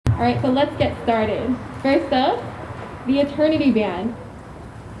Alright, so let's get started. First up, the Eternity Band.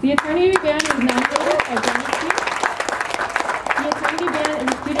 The Eternity Band is nominated by Johnny Q. The Eternity Band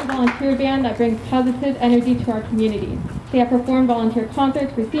is a student volunteer band that brings positive energy to our community. They have performed volunteer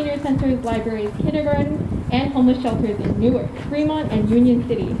concerts for senior centers, libraries, kindergartens, and homeless shelters in Newark, Fremont, and Union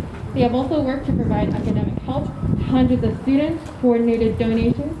City. They have also worked to provide academic help to hundreds of students, coordinated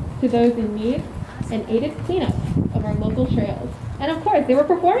donations to those in need, and aided cleanup of our local trails. And of course, they were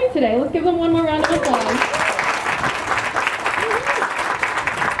performing today. Let's give them one more round of applause.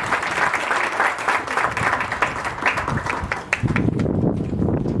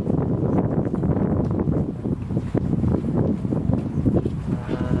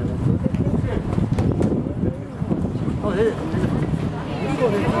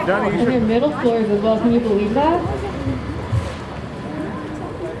 And they're middle floors as well. Can you believe that?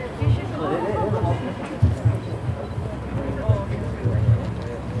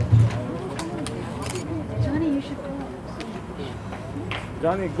 Johnny, you should go.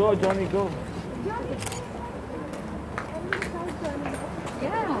 Johnny, go, Johnny, go.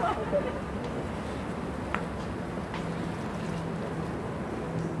 Yeah.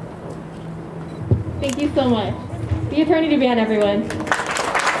 Thank you so much. The Eternity Band, everyone.